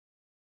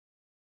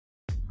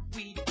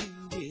we do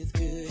with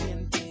good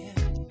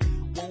intent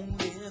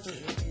won't ever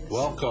end.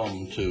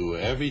 Welcome to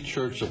Every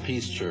Church a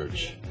Peace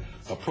Church,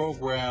 a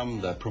program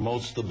that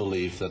promotes the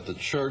belief that the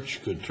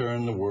church could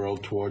turn the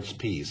world towards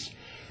peace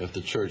if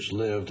the church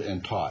lived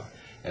and taught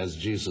as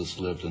Jesus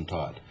lived and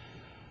taught.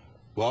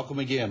 Welcome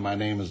again. My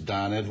name is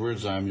Don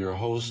Edwards. I'm your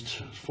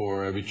host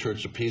for Every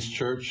Church a Peace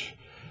Church,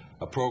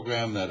 a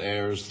program that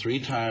airs 3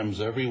 times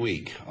every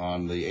week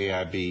on the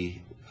AIB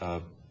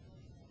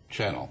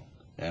channel.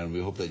 And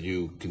we hope that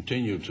you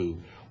continue to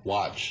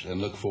watch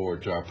and look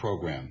forward to our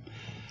program.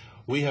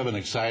 We have an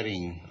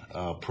exciting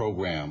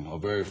program, a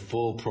very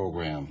full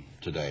program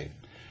today.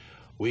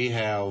 We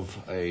have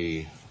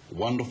a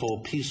wonderful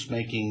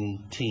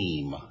peacemaking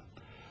team.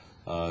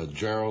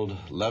 Gerald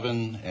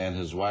Levin and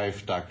his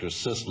wife, Dr.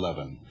 Sis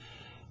Levin.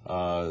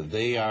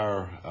 They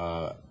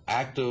are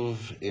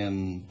active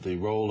in the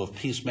role of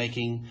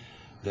peacemaking.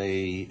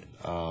 They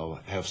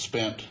have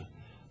spent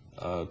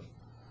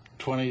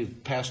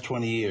past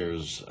 20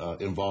 years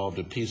involved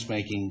in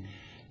peacemaking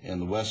in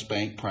the West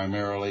Bank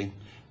primarily.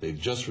 They've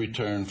just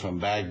returned from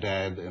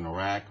Baghdad in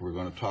Iraq. We're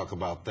going to talk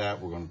about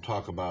that. We're going to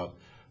talk about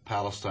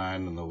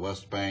Palestine and the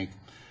West Bank.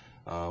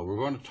 We're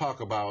going to talk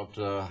about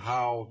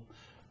how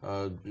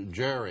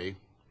Jerry,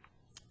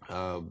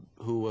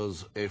 who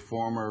was a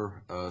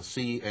former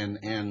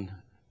CNN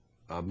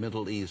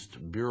Middle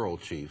East bureau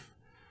chief,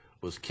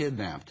 was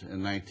kidnapped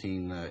in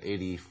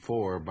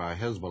 1984 by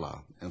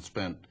Hezbollah and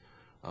spent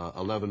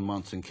 11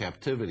 months in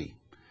captivity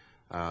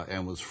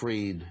and was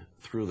freed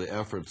through the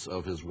efforts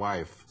of his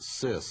wife,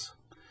 Sis.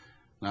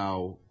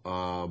 Now,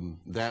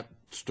 that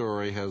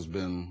story has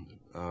been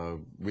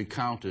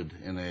recounted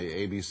in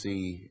a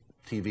ABC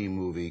TV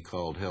movie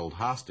called Held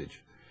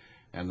Hostage.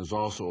 And there's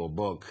also a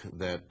book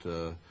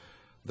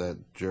that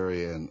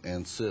Jerry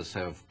and Sis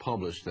have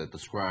published that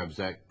describes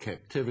that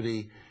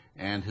captivity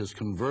and his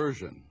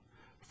conversion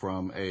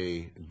from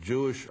a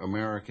Jewish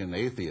American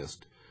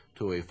atheist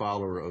to a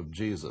follower of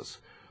Jesus.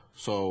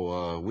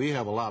 So we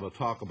have a lot to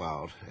talk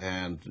about,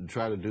 and to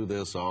try to do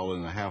this all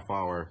in a half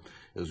hour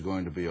is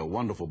going to be a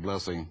wonderful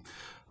blessing.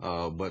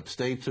 But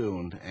stay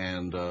tuned,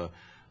 and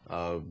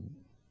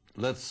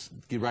let's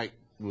get right.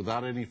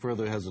 Without any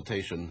further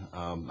hesitation,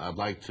 I'd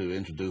like to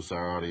introduce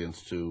our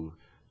audience to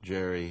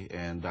Jerry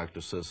and Dr.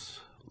 Sis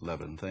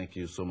Levin. Thank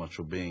you so much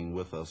for being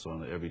with us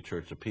on Every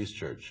Church a Peace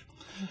Church.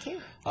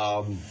 Thank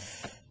you.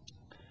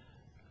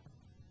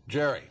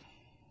 Jerry,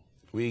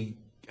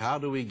 how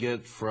do we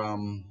get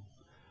from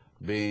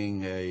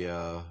being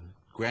a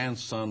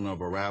grandson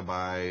of a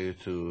rabbi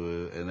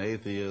to an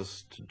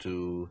atheist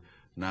to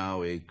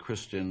now a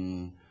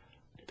Christian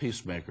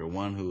peacemaker,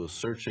 one who is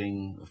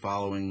searching,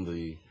 following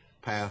the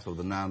path of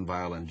the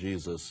nonviolent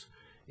Jesus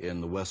in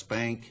the West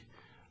Bank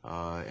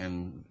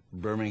and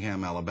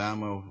Birmingham,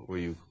 Alabama,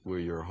 where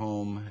you're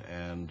home,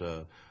 and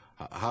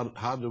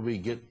how do we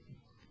get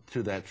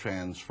to that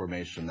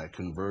transformation, that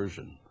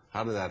conversion?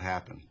 How did that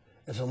happen?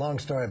 It's a long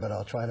story, but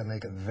I'll try to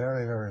make it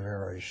very, very,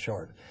 very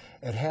short.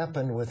 It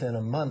happened within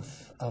a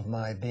month of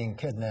my being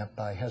kidnapped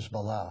by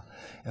Hezbollah,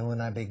 and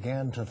when I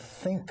began to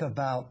think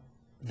about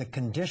the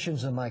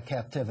conditions of my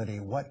captivity,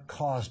 what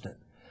caused it,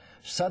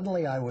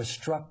 suddenly I was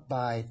struck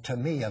by, to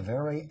me, a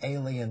very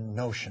alien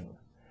notion,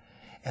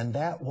 and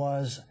that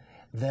was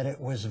that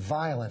it was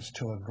violence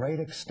to a great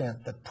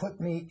extent that put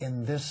me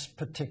in this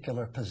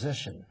particular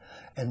position.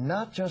 And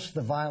not just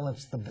the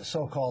violence, the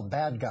so-called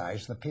bad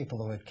guys, the people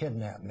who had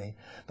kidnapped me,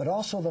 but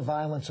also the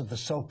violence of the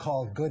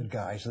so-called good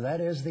guys, that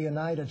is the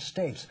United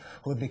States,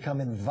 who had become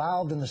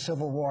involved in the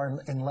civil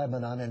war in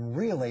Lebanon and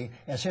really,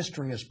 as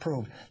history has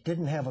proved,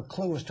 didn't have a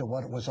clue as to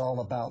what it was all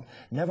about.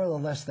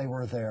 Nevertheless, they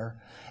were there,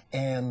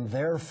 and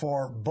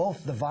therefore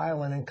both the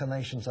violent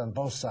inclinations on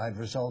both sides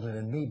resulted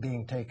in me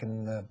being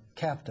taken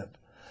captive.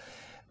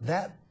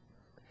 That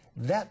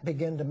led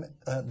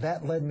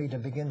me to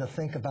begin to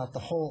think about the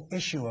whole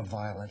issue of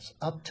violence.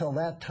 Up till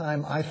that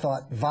time, I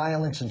thought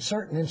violence in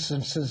certain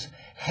instances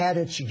had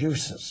its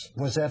uses,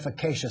 was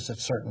efficacious at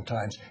certain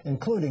times,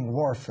 including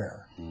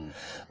warfare.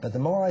 But the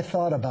more I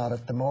thought about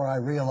it, the more I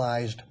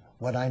realized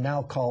what I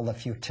now call the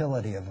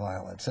futility of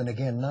violence. And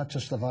again, not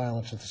just the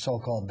violence of the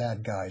so-called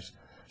bad guys,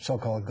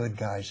 so-called good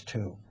guys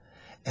too.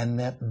 And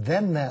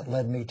then that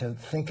led me to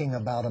thinking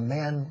about a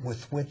man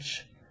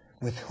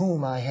with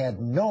whom I had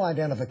no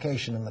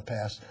identification in the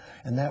past,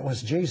 and that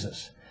was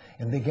Jesus,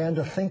 and began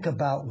to think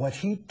about what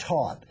he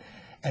taught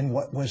and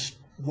what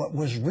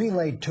was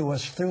relayed to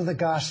us through the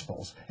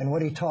Gospels, and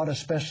what he taught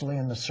especially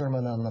in the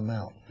Sermon on the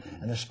Mount,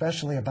 and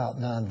especially about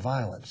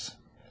nonviolence.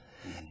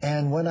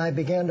 And when I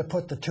began to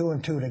put the two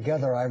and two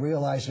together, I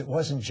realized it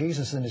wasn't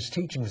Jesus and his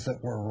teachings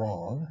that were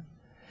wrong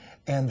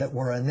and that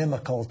were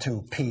inimical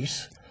to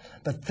peace,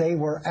 but they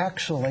were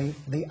actually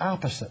the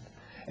opposite.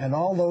 And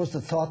all those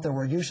that thought there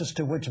were uses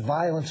to which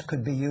violence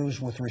could be used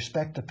with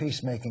respect to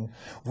peacemaking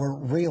were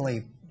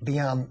really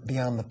beyond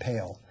the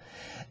pale.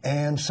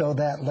 And so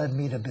that led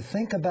me to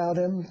think about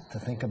him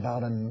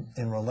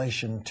in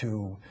relation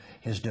to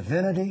his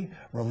divinity,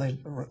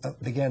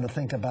 began to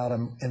think about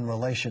him in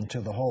relation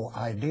to the whole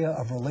idea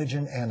of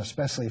religion and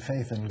especially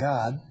faith in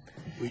God.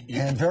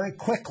 And very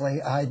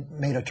quickly, I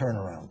made a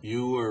turnaround.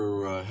 You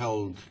were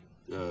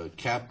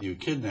you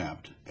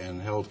kidnapped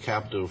and held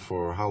captive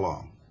for how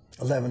long?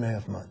 11 and a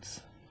half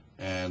months.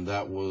 And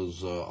that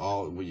was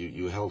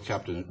you held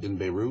captive in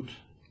Beirut?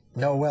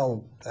 No,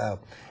 well,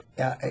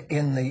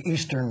 in the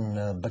eastern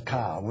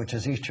Bekaa, which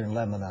is eastern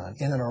Lebanon,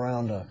 in and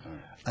around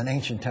an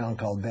ancient town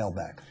called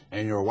Baalbek.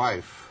 And your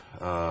wife,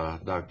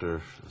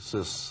 Dr.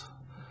 Sis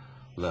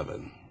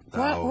Levin.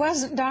 Well,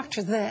 wasn't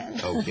doctor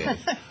then. Okay.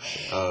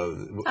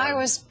 I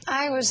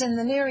was in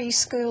the Near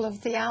East School of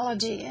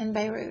Theology in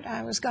Beirut.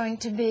 I was going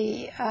to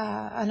be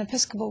an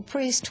Episcopal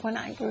priest when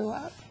I grew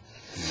up.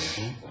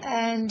 Mm-hmm.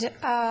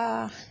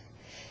 And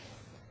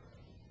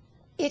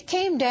it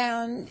came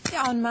down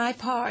on my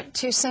part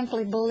to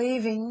simply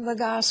believing the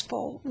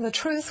gospel. The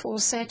truth will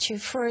set you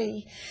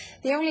free.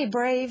 The only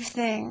brave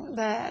thing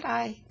that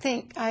I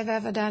think I've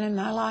ever done in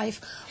my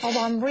life,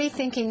 although I'm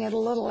rethinking it a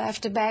little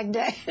after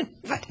Baghdad,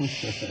 but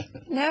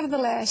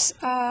nevertheless,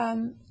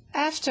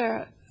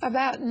 after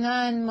about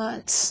 9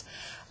 months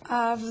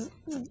of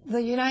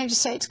the United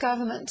States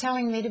government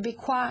telling me to be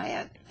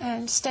quiet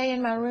and stay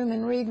in my room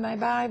and read my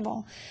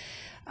Bible,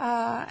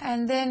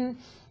 and then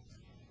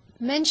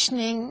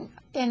mentioning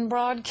in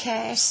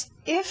broadcasts,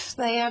 if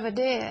they ever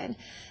did,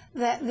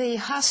 that the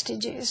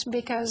hostages,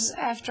 because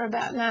after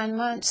about 9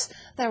 months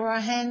there were a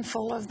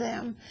handful of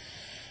them,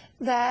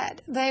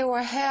 that they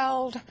were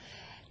held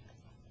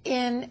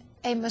in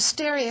a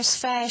mysterious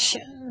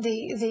fashion.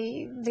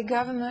 The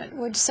government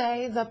would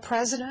say, the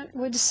president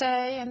would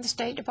say, and the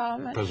State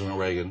Department.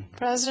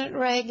 President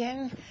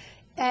Reagan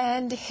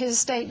and his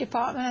State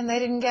Department, and they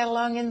didn't get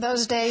along in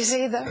those days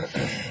either.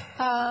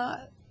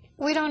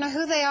 We don't know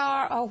who they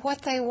are or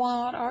what they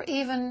want or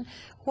even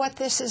what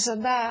this is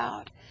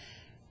about.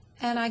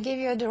 And I give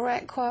you a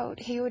direct quote.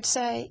 He would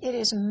say, it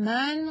is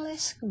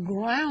mindless,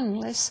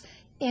 groundless,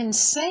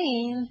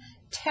 insane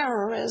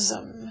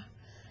terrorism.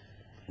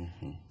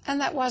 Mm-hmm.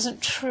 And that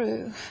wasn't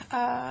true.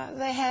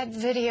 They had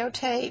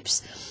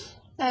videotapes,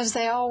 as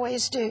they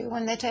always do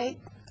when they take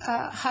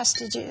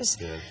hostages.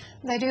 Yes.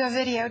 They do a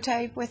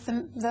videotape with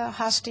the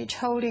hostage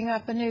holding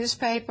up a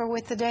newspaper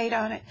with the date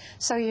on it,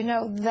 so you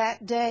know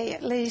that day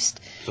at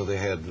least. So they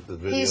had the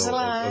video he's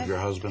alive. Of your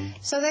husband?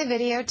 So they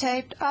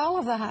videotaped all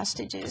of the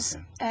hostages,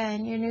 okay.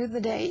 And you knew the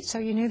date, so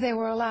you knew they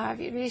were alive.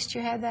 At least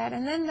you had that.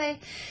 And then they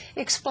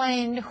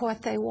explained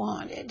what they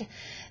wanted.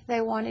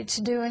 They wanted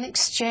to do an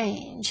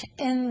exchange.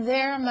 In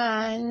their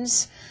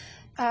minds,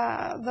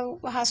 the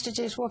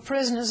hostages were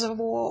prisoners of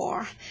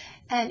war.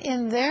 And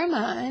in their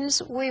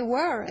minds, we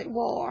were at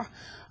war,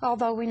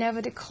 although we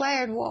never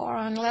declared war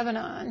on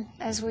Lebanon,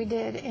 as we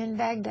did in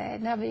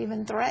Baghdad, never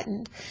even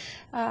threatened.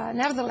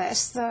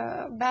 Nevertheless,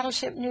 the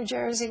battleship New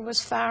Jersey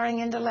was firing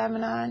into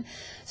Lebanon.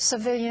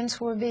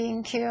 Civilians were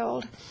being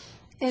killed.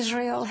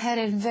 Israel had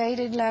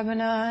invaded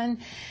Lebanon,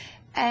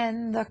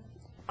 and the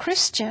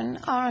Christian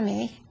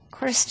army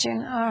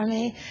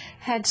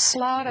had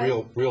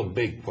slaughtered... Real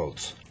big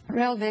quotes.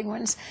 Real big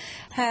ones.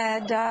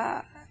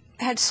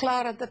 Had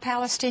slaughtered the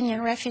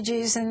Palestinian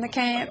refugees in the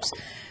camps,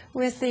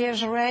 with the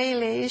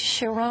Israelis,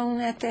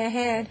 Sharon at their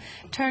head,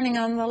 turning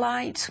on the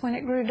lights when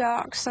it grew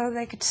dark so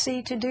they could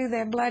see to do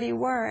their bloody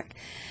work.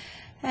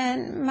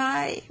 And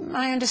my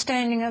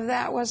understanding of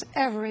that was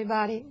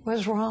everybody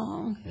was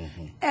wrong.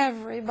 Mm-hmm.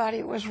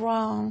 Everybody was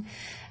wrong.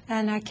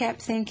 And I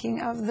kept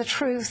thinking of the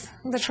truth.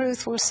 The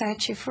truth will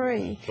set you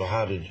free. So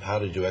how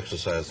did you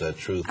exercise that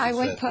truth to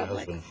set your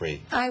husband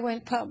free? I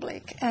went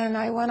public, and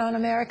I went on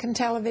American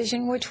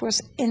television, which was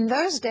in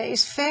those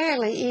days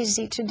fairly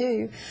easy to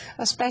do,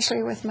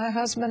 especially with my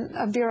husband,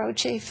 a bureau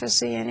chief for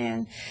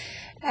CNN.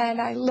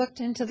 And I looked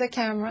into the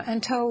camera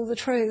and told the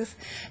truth,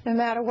 no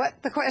matter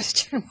what the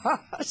question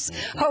was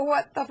or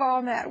what the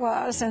format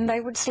was. And they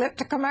would slip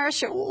to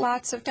commercial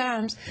lots of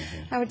times.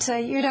 I would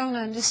say, you don't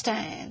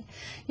understand.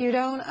 You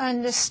don't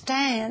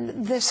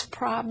understand this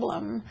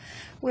problem.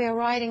 We are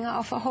writing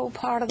off a whole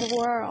part of the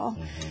world.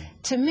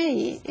 To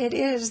me, it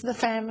is the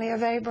family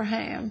of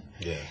Abraham.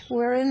 Yes.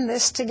 We're in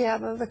this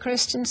together, the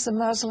Christians, the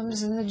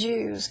Muslims, and the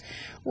Jews.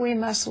 We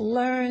must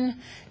learn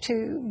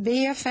to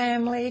be a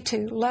family,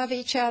 to love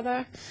each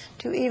other,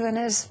 to even,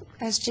 as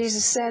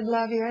Jesus said,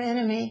 love your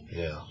enemy,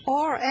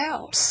 or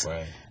else.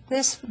 Right.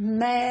 This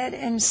mad,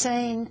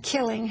 insane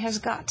killing has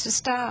got to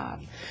stop.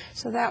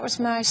 So that was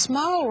my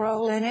small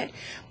role in it,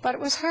 but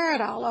it was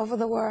heard all over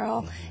the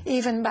world,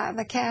 even by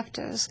the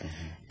captors.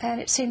 And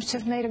it seems to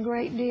have made a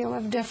great deal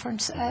of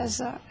difference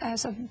as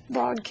a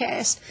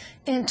broadcast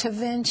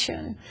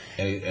intervention.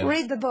 And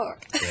read the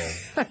book.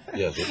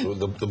 Yes,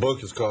 the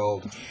book is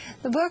called?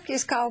 The book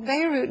is called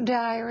Beirut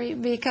Diary,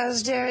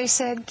 because Jerry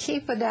said,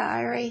 keep a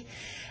diary,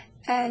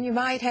 and you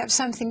might have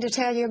something to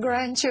tell your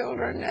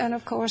grandchildren. And,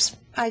 of course,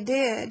 I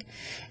did.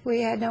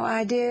 We had no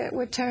idea it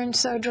would turn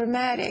so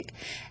dramatic.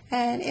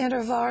 And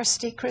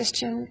InterVarsity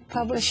Christian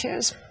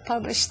Publishers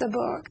published the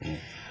book.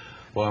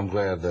 Well, I'm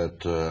glad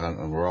that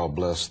we're all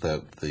blessed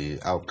that the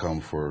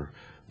outcome for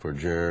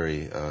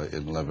Jerry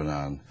in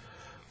Lebanon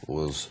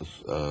was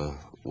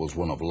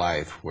one of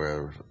life,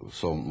 where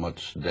so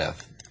much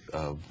death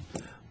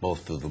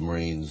both to the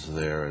Marines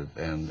there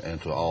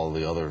and to all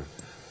the other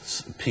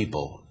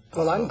people.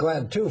 Well, I'm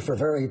glad, too, for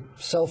very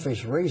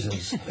selfish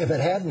reasons. If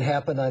it hadn't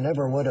happened, I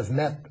never would have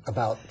met,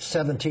 about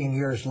 17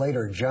 years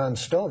later, John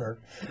Stoner,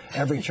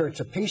 Every Church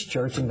a Peace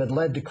Church, and been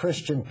led to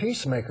Christian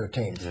peacemaker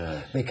teams.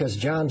 Yeah. Because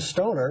John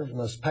Stoner, in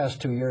those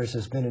past 2 years,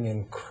 has been an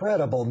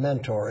incredible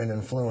mentor and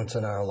influence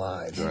in our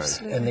lives.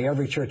 Right. And the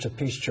Every Church a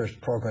Peace Church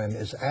program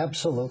is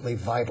absolutely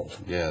vital.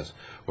 Yes.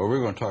 Well, we're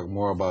going to talk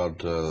more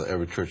about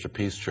Every Church a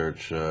Peace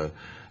Church,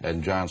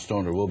 and John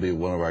Stoner will be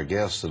one of our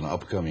guests in an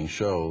upcoming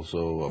show,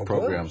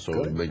 program,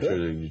 make sure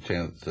that you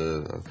chance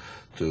to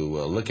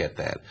look at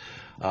that.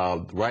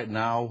 Right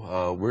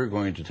now, we're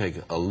going to take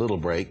a little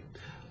break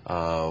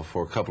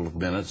for a couple of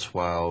minutes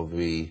while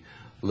we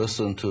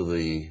listen to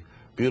the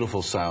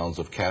beautiful sounds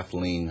of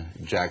Kathleen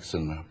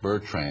Jackson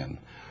Bertrand,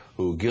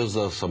 who gives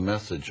us a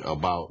message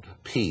about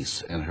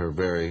peace in her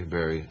very,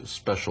 very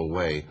special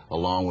way,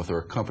 along with her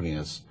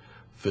accompanist,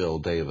 Phil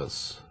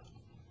Davis.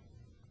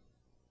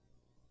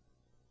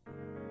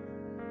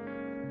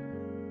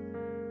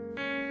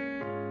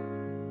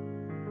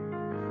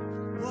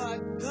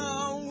 What the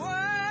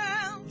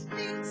world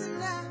needs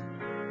now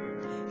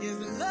is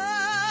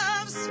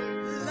love,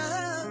 sweet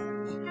love.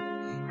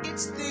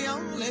 It's the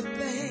only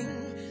thing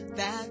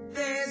that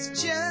there's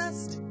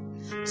just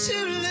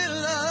too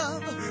little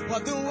of.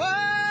 What the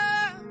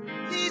world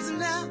needs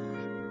now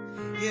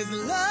is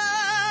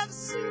love,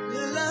 sweet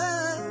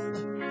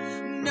love.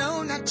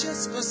 No, not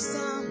just for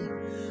some,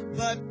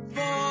 but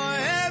for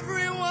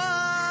everyone.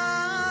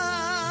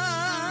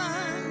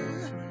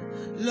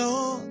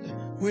 Lord,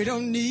 we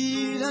don't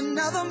need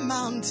another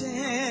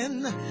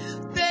mountain.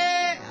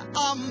 There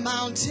are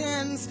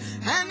mountains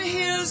and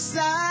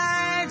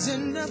hillsides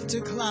enough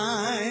to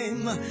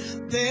climb.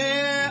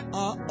 There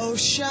are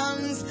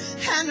oceans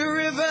and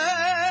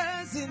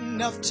rivers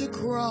enough to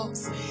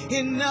cross,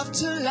 enough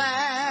to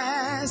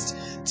last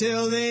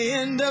till the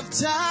end of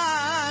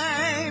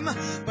time.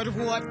 But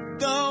what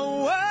the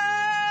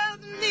world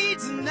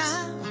needs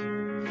now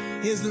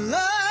is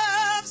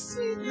love,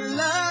 sweet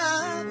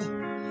love.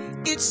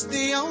 It's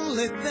the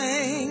only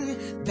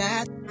thing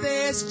that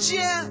there's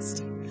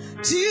just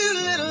too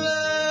little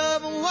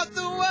of. What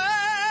the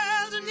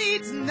world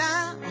needs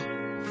now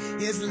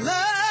is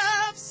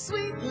love,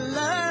 sweet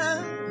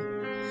love.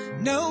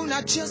 No,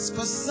 not just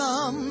for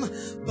some,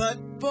 but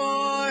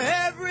for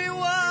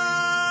everyone.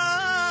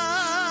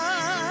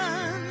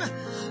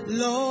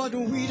 Lord,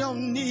 we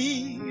don't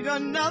need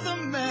another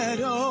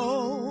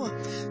meadow.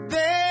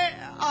 There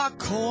are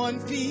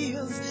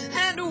cornfields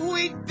and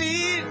wheat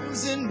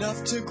fields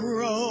enough to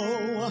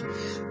grow.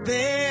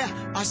 There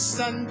are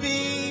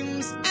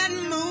sunbeams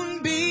and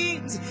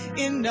moonbeams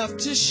enough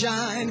to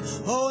shine.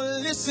 Oh,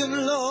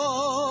 listen,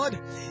 Lord,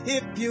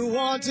 if you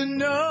want to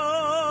know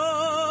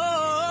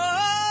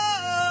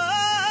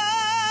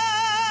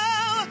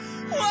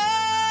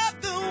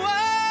what the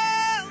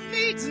world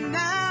needs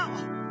now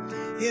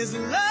is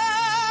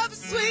love,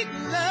 sweet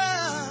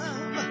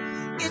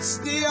love. It's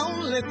the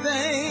only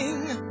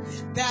thing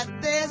that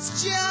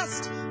there's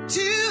just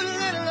too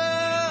little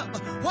of.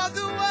 What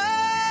the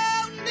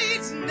world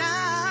needs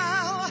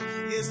now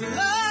is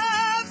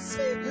love,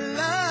 sweet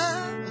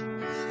love.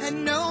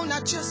 And no,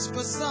 not just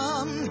for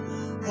some,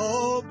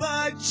 oh,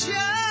 but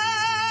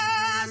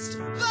just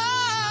for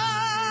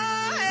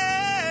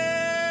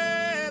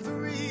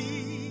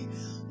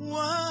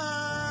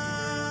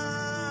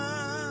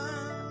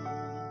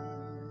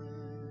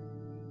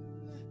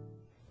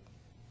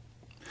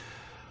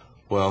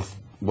Well,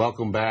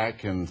 welcome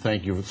back, and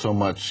thank you so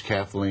much,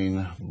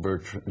 Kathleen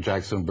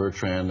Jackson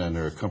Bertrand and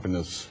her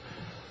accompanist,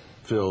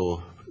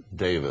 Phil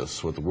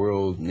Davis. What the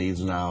world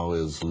needs now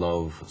is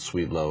love,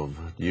 sweet love.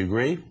 Do you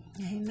agree?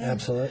 Amen.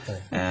 Absolutely.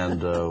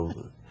 And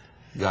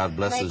God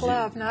blesses Make you.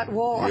 love, not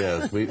war.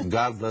 Yes,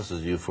 God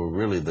blesses you for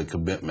really the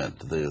commitment,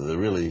 the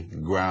really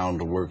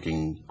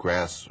ground-working,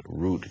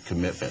 grassroots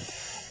commitment,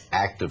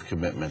 active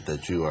commitment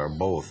that you are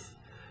both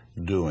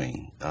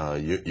doing.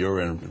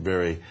 You're in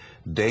very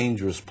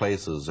dangerous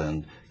places,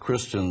 and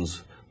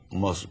Christians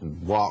must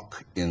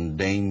walk in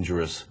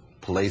dangerous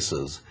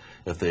places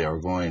if they are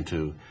going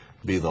to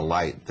be the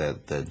light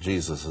that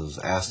Jesus has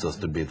asked us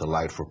to be, the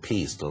light for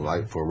peace, the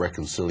light for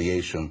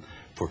reconciliation,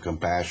 for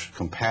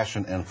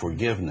compassion and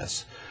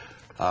forgiveness.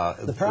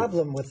 The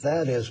problem with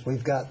that is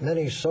we've got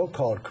many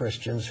so-called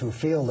Christians who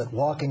feel that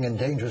walking in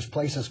dangerous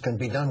places can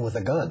be done with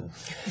a gun,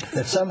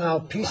 that somehow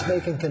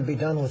peacemaking can be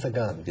done with a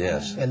gun.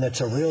 Yes. And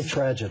that's a real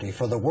tragedy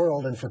for the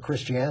world and for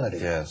Christianity.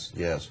 Yes,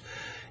 yes.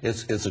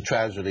 It's a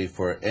tragedy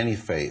for any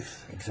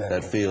faith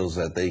that feels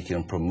that they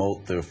can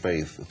promote their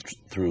faith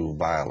through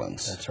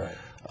violence. That's right.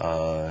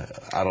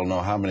 I don't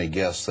know how many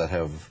guests that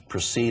have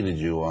preceded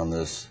you on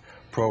this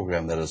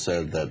program that has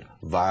said that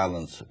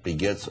violence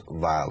begets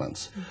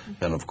violence.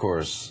 Mm-hmm. And of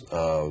course,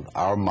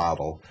 our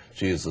model,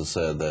 Jesus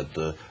said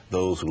that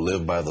those who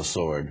live by the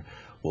sword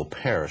will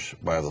perish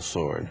by the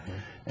sword. Mm-hmm.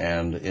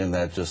 And in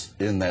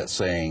that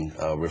saying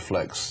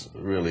reflects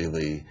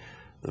really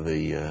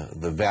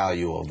the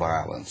value of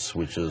violence,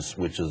 which is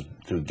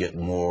to get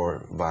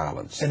more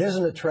violence. And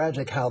isn't it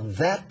tragic how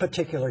that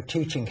particular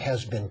teaching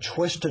has been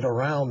twisted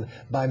around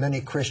by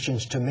many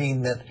Christians to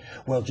mean that,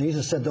 well,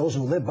 Jesus said those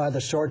who live by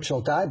the sword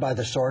shall die by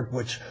the sword,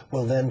 which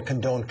will then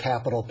condone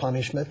capital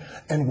punishment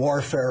and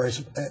warfare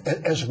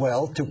as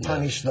well, to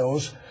punish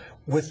those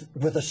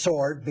with a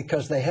sword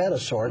because they had a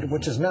sword,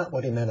 which is not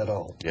what he meant at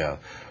all. Yeah.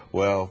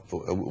 Well,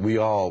 we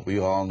all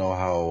know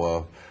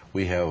how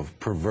we have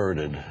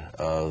perverted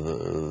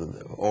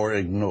or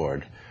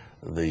ignored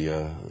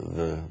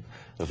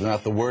if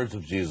not the words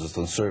of Jesus,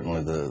 then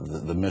certainly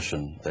the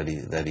mission that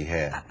he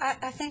had.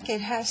 I think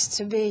it has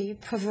to be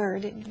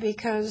perverted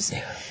because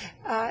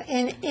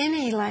in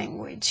any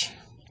language,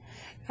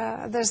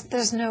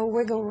 there's no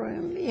wiggle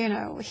room. You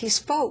know, he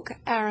spoke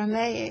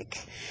Aramaic,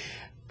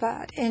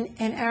 but in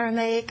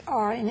Aramaic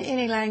or in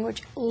any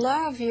language,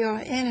 love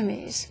your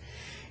enemies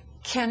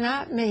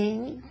cannot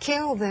mean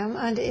kill them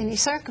under any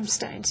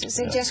circumstances.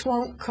 It just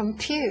won't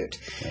compute.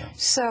 Yeah.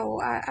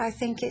 So I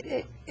think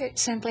it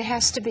simply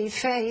has to be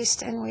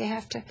faced, and we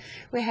have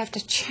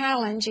to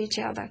challenge each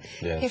other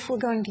if we're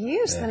going to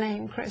use the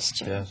name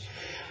Christian. Yes.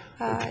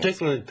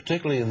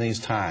 Particularly in these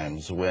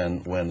times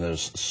when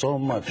there's so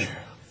much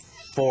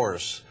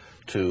force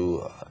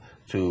to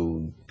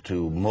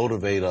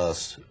motivate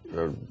us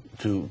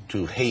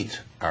to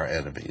hate our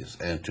enemies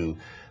and to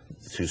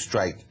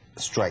strike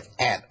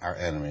at our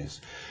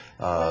enemies.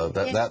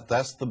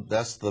 That's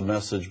the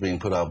message being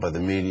put out by the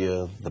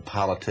media, the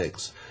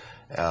politics,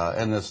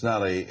 and it's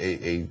not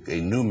a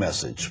new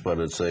message, but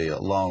it's a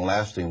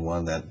long-lasting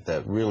one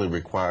that really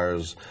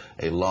requires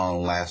a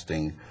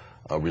long-lasting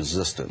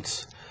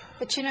resistance.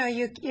 But you know,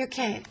 you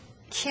can't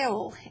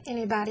kill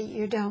anybody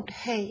you don't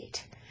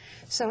hate.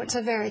 So it's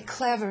a very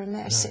clever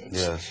message.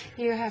 Yes.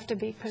 You have to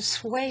be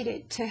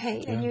persuaded to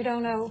hate, and you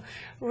don't know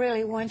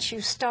really once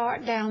you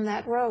start down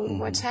that road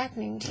what's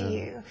happening to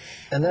you.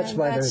 And that's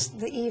why that's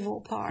the evil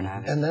part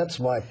of it. And that's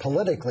why,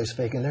 politically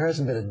speaking, there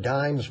hasn't been a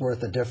dime's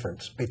worth of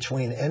difference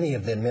between any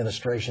of the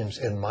administrations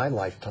in my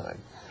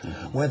lifetime,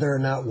 whether or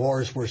not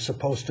wars were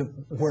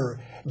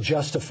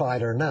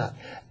justified or not.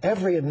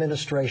 Every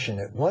administration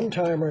at one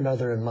time or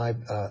another in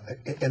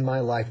my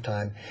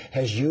lifetime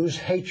has used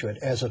hatred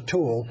as a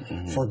tool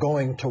for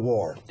going to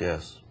war.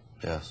 Yes,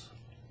 and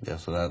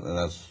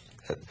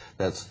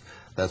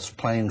that's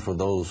plain for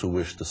those who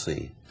wish to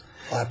see.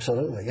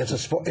 Absolutely,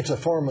 it's a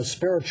form of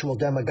spiritual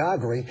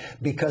demagoguery,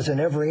 because in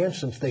every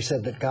instance they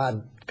said that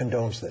God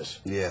condones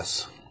this.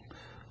 Yes.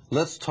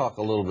 Let's talk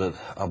a little bit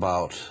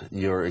about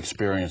your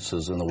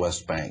experiences in the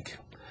West Bank.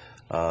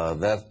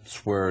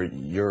 That's where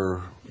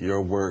your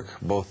work,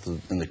 both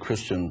in the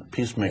Christian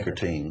peacemaker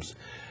teams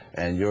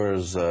and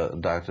yours,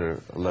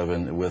 Dr.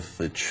 Levin, with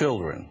the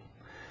children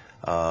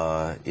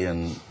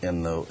in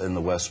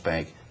the West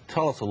Bank.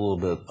 Tell us a little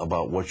bit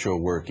about what your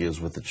work is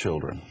with the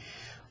children.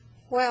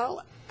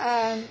 Well,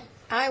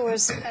 I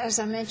was, as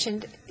I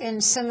mentioned,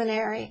 in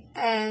seminary,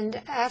 and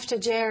after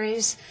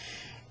Jerry's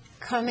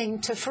coming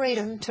to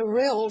freedom, to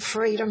real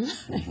freedom,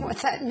 what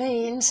that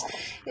means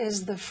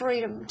is the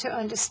freedom to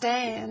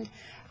understand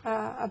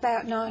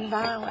about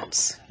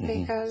nonviolence,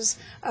 because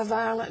a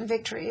violent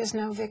victory is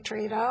no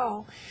victory at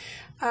all.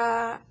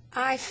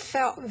 I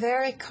felt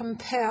very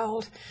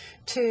compelled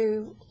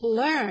to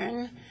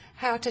learn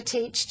how to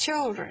teach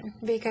children,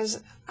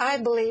 because I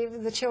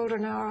believe the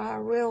children are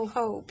our real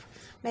hope,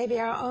 maybe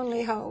our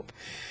only hope.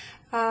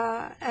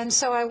 And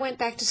so I went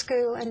back to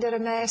school and did a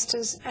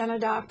master's and a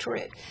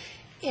doctorate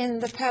in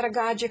the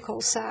pedagogical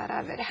side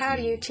of it. How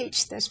do you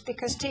teach this?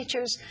 Because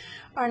teachers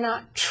are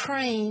not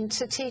trained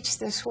to teach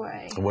this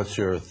way. What's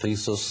your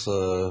thesis?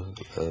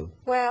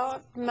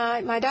 Well,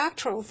 my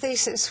doctoral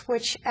thesis,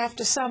 which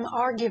after some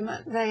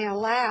argument they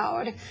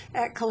allowed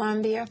at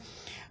Columbia,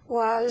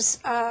 was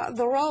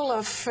the role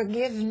of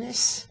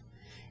forgiveness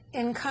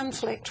in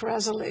conflict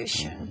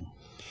resolution.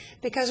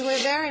 Because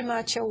we're very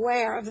much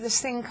aware of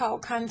this thing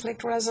called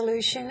conflict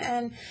resolution,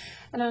 and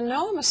an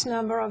enormous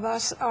number of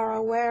us are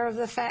aware of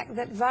the fact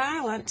that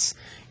violence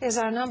is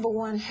our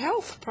 #1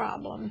 health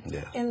problem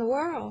in the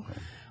world.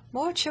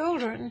 More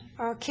children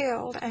are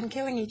killed and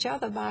killing each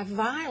other by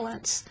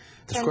violence.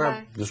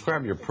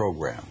 Describe your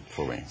program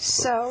for me,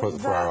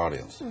 for our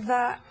audience.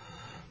 The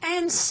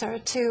answer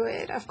to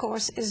it, of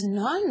course, is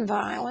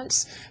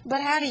nonviolence,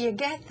 but how do you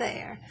get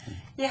there?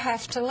 You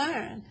have to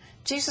learn.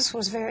 Jesus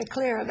was very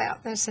clear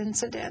about this,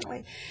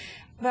 incidentally.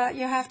 But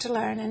you have to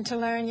learn, and to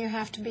learn you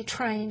have to be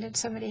trained, and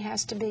somebody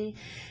has to be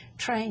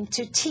trained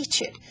to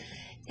teach it.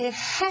 It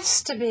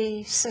has to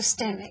be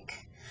systemic.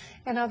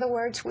 In other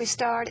words, we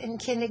start in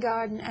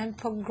kindergarten, and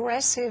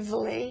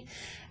progressively,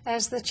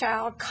 as the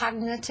child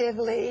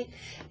cognitively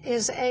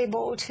is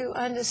able to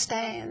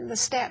understand the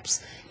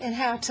steps in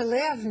how to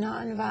live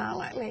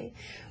nonviolently,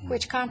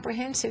 which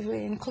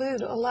comprehensively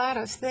include a lot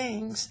of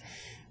things,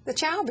 the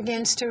child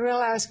begins to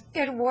realize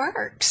it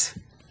works.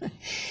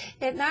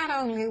 It not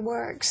only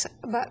works,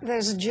 but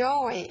there's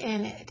joy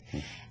in it.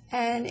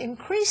 And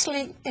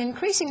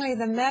increasingly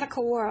the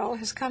medical world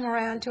has come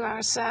around to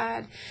our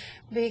side,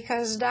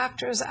 because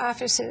doctors'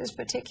 offices,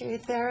 particularly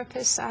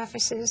therapists'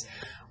 offices,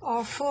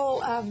 are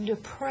full of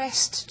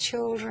depressed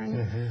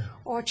children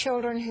or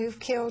children who've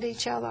killed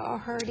each other or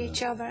hurt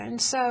each other. And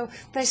so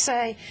they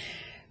say,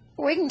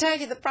 we can tell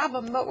you the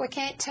problem, but we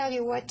can't tell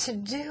you what to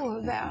do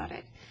about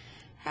it.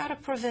 How to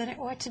prevent it,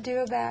 what to do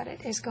about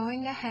it is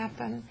going to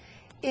happen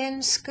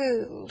in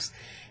schools.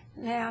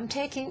 Now, I'm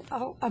taking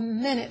a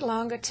minute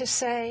longer to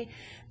say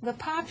the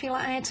popular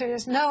answer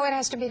is, no, it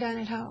has to be done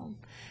at home.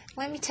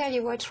 Let me tell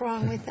you what's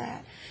wrong with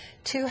that.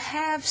 To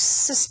have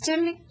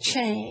systemic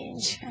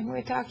change, and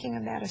we're talking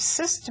about a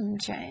system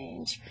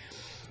change,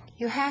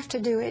 you have to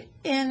do it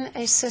in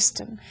a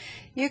system.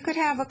 You could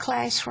have a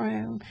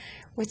classroom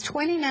with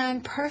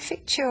 29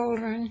 perfect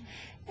children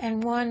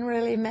and one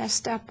really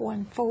messed up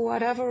one for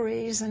whatever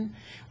reason.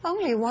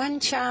 Only one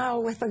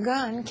child with a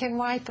gun can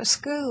wipe a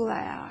school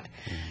out.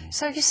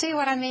 So you see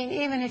what I mean?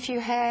 Even if you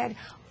had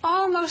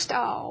almost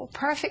all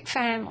perfect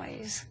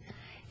families,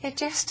 it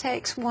just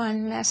takes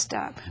one messed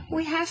up.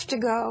 We have to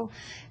go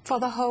for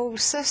the whole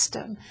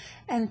system.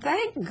 And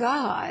thank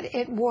God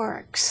it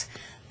works.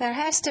 There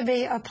has to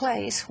be a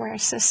place where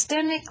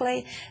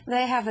systemically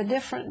they have a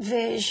different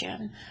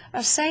vision,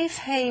 a safe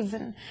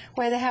haven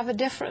where they have a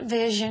different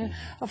vision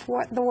of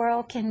what the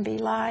world can be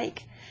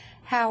like,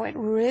 how it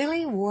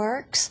really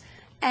works,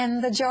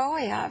 and the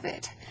joy of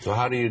it. So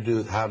how do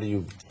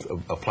you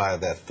apply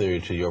that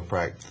theory to your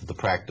the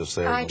practice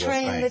there? I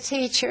train the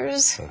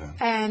teachers,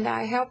 and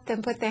I help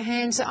them put their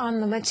hands on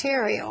the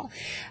material.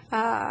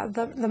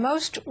 The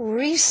most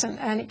recent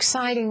and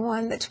exciting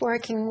one that's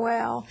working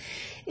well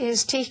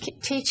is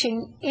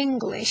teaching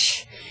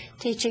English.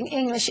 Teaching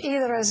English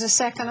either as a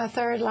second or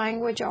third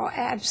language, or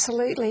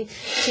absolutely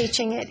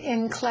teaching it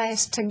in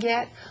class to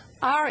get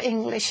our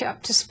English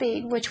up to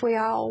speed, which we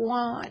all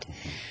want,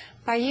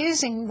 by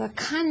using the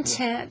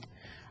content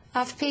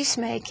of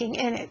peacemaking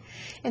in it.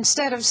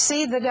 Instead of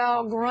see the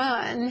dog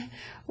run,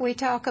 we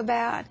talk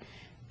about,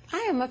 I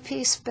am a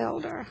peace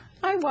builder.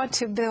 I want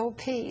to build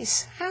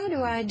peace. How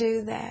do I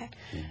do that?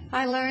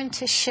 I learn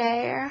to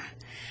share.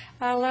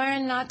 I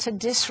learn not to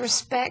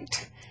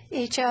disrespect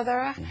each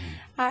other.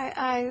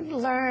 I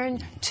learn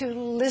to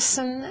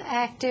listen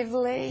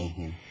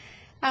actively.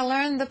 I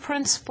learn the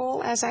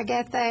principle as I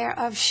get there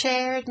of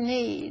shared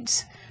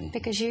needs,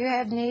 because you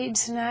have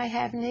needs and I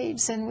have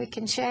needs, and we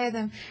can share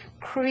them.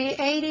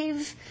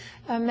 Creative,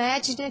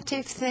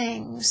 imaginative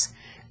things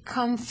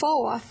come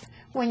forth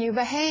when you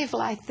behave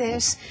like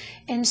this,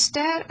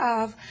 instead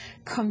of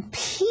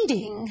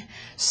competing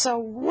so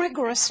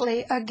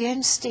rigorously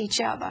against each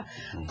other.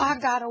 I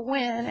gotta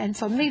win, and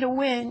for me to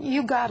win,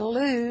 you gotta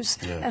lose,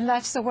 and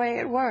that's the way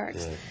it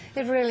works.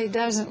 It really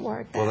doesn't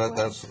work that way. Well,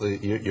 that's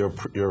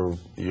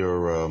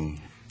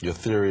your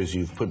theories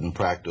you've put in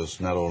practice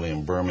not only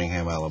in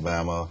Birmingham,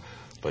 Alabama,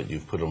 but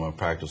you've put them in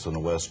practice in the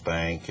West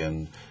Bank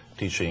and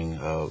teaching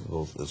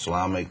both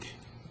Islamic,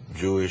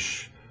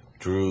 Jewish,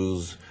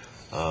 Druze,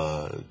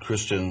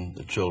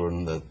 Christian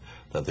children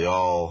that they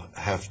all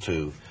have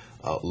to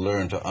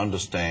learn to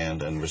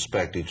understand and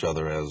respect each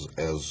other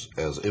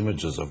as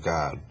images of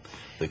God.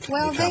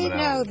 Well, they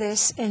know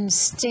this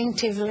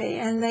instinctively,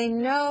 and they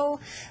know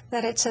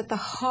that it's at the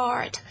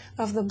heart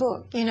of the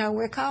book. You know,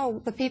 we're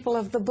called the people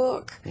of the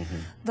book,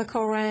 the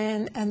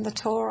Koran and the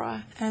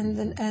Torah and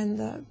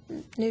the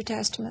New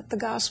Testament, the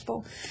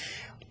Gospel.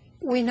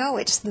 We know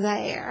it's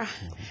there.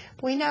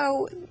 We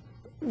know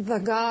the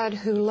God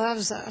who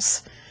loves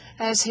us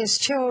as his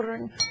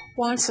children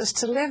wants us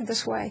to live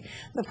this way.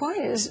 The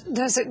point is,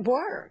 does it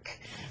work?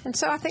 And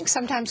so I think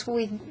sometimes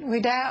we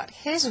doubt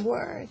his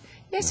word.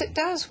 Yes, it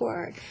does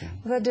work.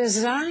 The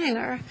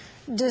designer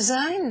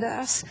designed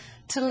us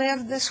to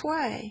live this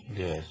way.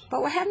 Yes.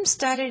 But we haven't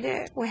studied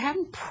it. We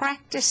haven't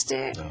practiced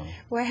it. No.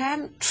 We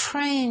haven't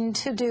trained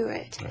to do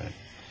it. Right.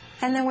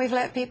 And then we've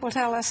let people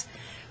tell us,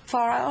 for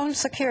our own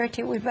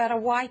security, we better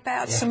wipe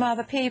out some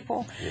other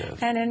people. Yes.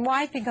 And in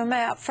wiping them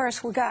out,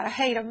 first we got to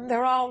hate them.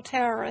 They're all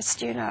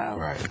terrorists, you know.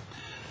 Right.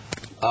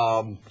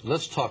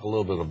 Let's talk a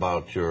little bit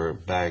about your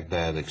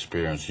Baghdad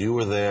experience. You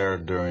were there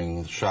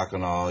during shock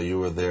and awe. You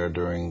were there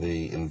during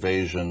the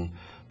invasion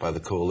by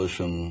the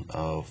coalition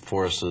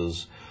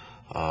forces.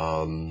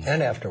 And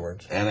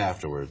afterwards. And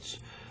afterwards.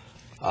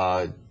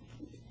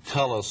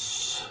 Tell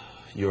us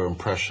your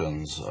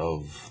impressions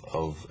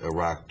of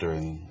Iraq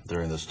during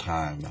this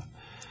time.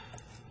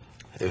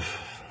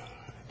 If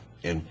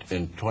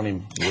in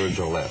 20 words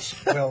or less.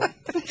 Well,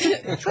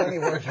 in 20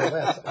 words or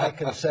less, I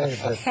can say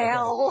that...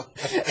 Hell.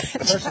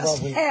 First of all,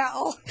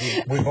 hell.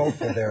 we both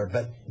were there,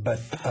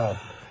 but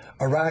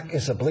Iraq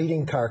is a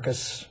bleeding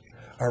carcass.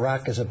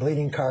 Iraq is a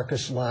bleeding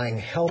carcass lying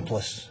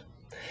helpless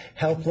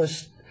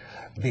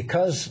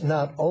because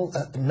not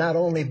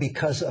only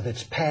because of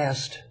its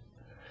past,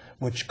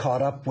 which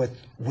caught up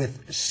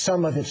with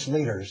some of its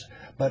leaders,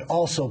 but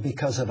also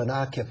because of an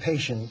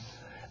occupation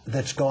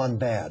that's gone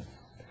bad.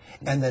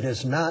 and that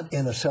is not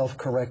in a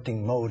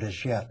self-correcting mode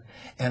as yet.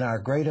 And our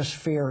greatest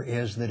fear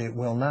is that it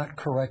will not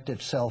correct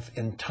itself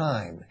in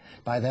time.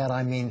 By that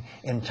I mean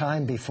in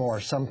time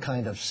before some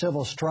kind of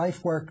civil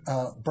strife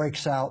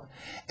breaks out,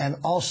 and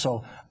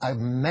also a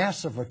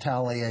massive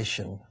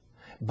retaliation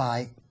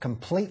by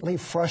completely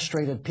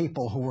frustrated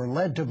people who were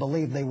led to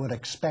believe they would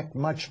expect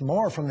much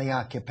more from the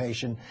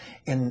occupation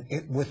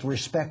with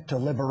respect to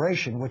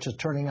liberation, which is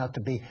turning out to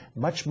be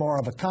much more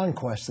of a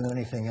conquest than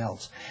anything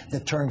else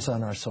that turns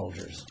on our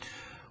soldiers.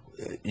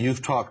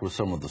 You've talked with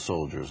some of the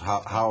soldiers,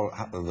 how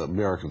the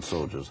American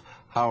soldiers.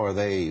 How are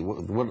they?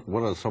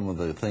 What are some of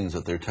the things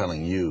that they're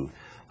telling you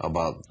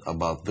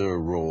about their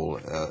role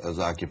as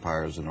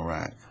occupiers in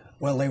Iraq?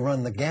 Well, they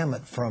run the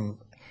gamut from,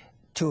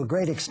 to a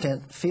great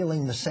extent,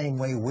 feeling the same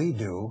way we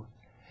do,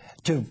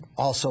 to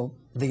also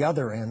the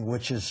other end,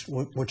 which is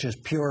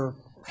pure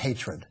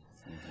hatred.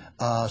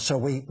 So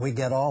we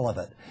get all of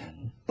it.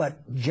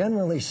 But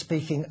generally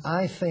speaking,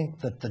 I think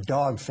that the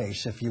dog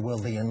face, if you will,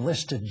 the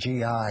enlisted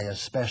GI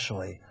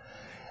especially,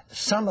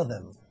 some of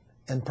them,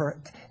 and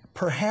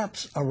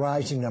perhaps a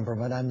rising number,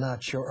 but I'm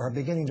not sure, are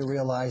beginning to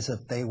realize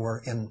that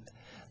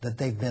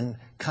they've been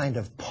kind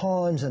of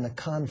pawns in a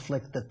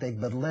conflict that they've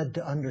been led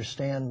to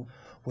understand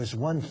was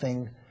one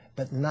thing,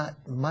 but might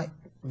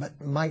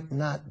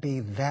not be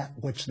that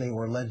which they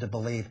were led to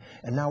believe,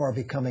 and now are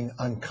becoming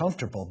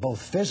uncomfortable, both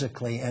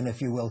physically and,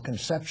 if you will,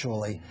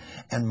 conceptually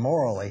and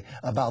morally,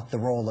 about the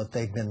role that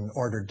they've been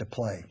ordered to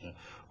play.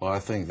 Well, I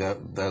think that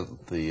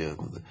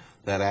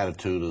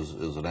attitude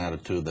is an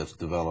attitude that's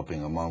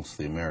developing amongst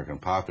the American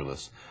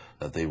populace,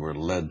 that they were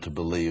led to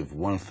believe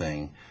one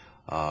thing,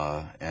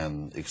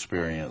 and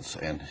experience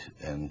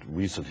and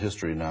recent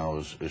history now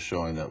is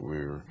showing that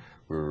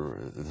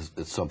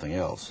it's something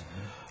else.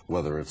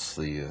 Whether it's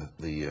the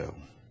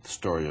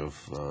story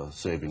of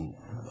saving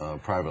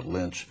Private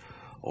Lynch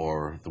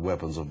or the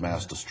weapons of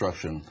mass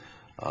destruction,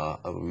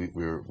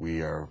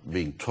 we are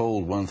being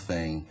told one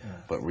thing,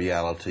 but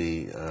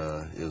reality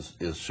is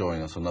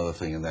showing us another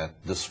thing, and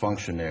that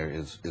dysfunction there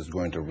is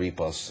going to reap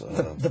us.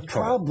 The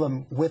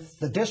problem with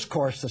the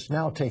discourse that's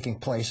now taking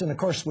place, and of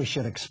course we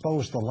should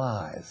expose the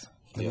lies.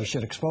 We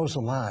should expose a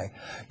lie.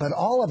 But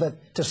all of it,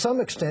 to some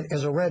extent,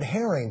 is a red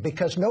herring,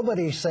 because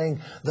nobody's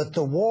saying that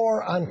the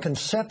war on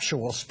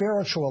conceptual,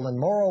 spiritual, and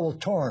moral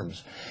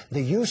terms,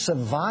 the use of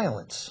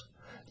violence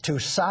to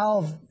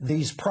solve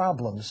these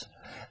problems,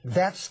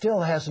 that still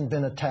hasn't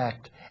been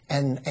attacked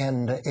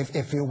and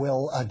if you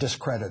will,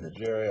 discredited.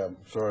 Jerry, I'm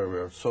sorry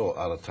we're so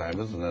out of time.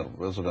 Isn't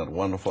that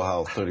wonderful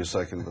how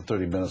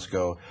 30 minutes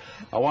go?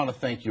 I want to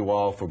thank you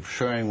all for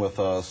sharing with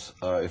us.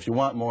 If you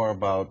want more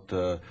about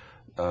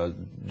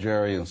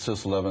Jerry and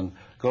Sis Levin,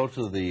 go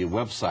to the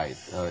website,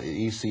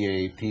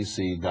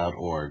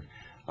 ecapc.org,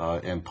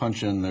 and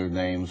punch in their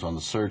names on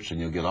the search,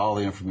 and you'll get all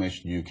the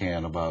information you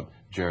can about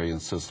Jerry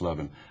and Sis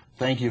Levin.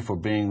 Thank you for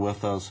being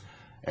with us,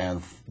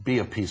 and be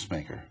a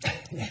peacemaker.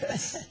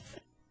 Yes.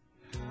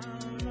 How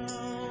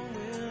long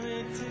will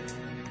it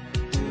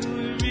take till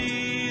we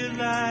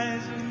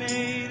realize we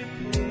made a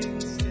big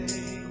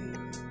mistake?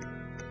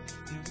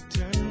 If we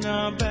turn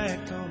our back